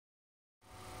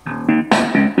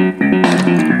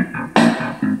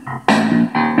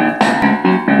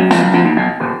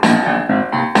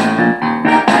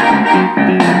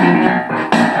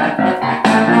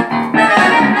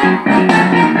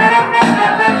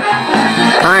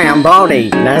I'm Baldy.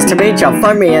 Nice to meet you.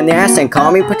 Fuck me in the ass and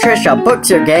call me Patricia.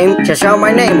 Book's your game. Just shout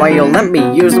my name while you let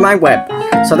me use my whip.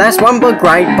 So that's one book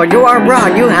right, but you are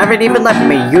wrong. You haven't even let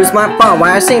me use my phone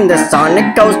while I sing this song.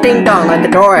 It goes ding dong like the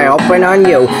door I open on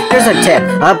you. Here's a tip,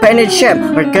 abandoned ship.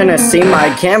 We're gonna see my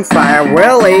campfire.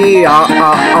 Really? Oh,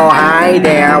 hi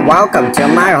there. Welcome to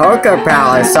my hooker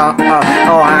palace. Oh,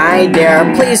 hi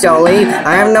there. Please don't leave.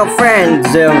 I have no friends.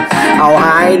 Oh,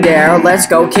 hi there. Let's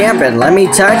go camping. Let me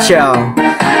touch you.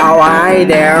 Oh, hi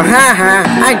there.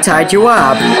 Haha, I tied you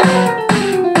up.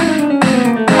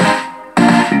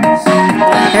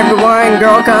 Everyone,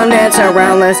 girl, come dance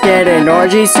around, let's get an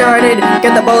orgy started.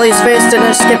 Get the bully's fist and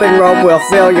a skipping rope, we'll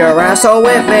fill your asshole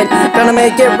with it. Gonna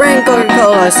make it rain,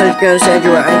 Coca-Cola, so gonna send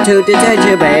you right to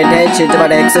detention. Pay attention to my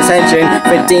next ascension.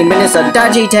 15 minutes of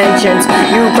dodgy tensions.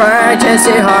 You cry, test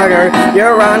it harder.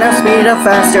 You're on a speed of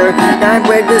faster. I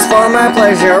break this for my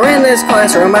pleasure. In this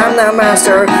classroom, I'm the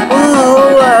master.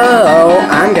 Whoa, whoa,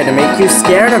 I'm gonna make you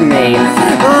scared of me.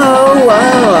 Oh,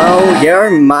 whoa, you're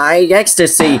my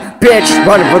ecstasy. Bitch,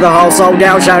 running for the hall, slow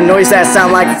down, shout noise that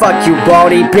sound like fuck you,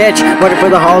 baldy bitch. Running for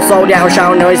the hall, slow down,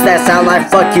 shout noise that sound like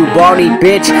fuck you, baldy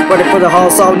bitch. Running for the hall,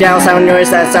 slow down, sound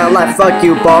noise that sound like fuck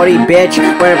you, baldy bitch.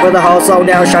 Running for the hall, slow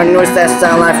down, shout noise that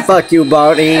sound like fuck you,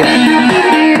 baldy.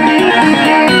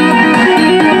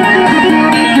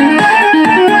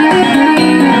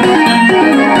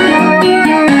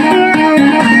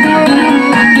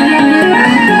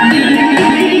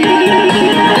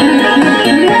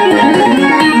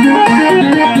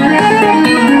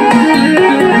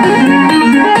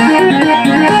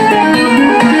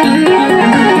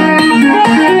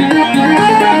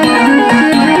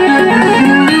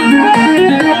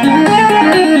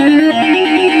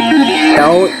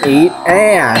 Don't eat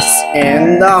ass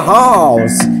in the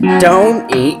halls.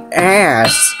 Don't eat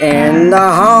ass in the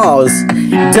halls.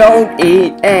 Don't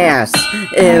eat ass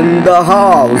in the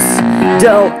halls.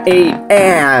 Don't eat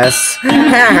ass.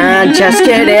 Haha, just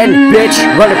kidding, bitch.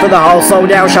 Running for the hall, slow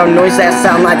down, shout noise that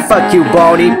sound like fuck you,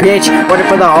 baldy bitch. Running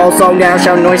for the hall, slow down,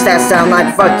 shout noise that sound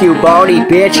like fuck you, baldy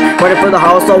bitch. Running for the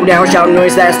hall, slow down, shout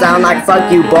noise that sound like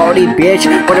fuck you, baldy bitch.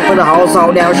 Running for the hall,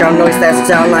 slow down, shout noise that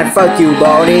sound like fuck you,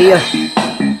 baldy.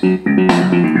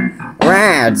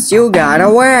 Rats, you got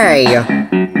away.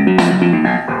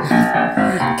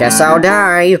 Guess I'll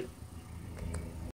die.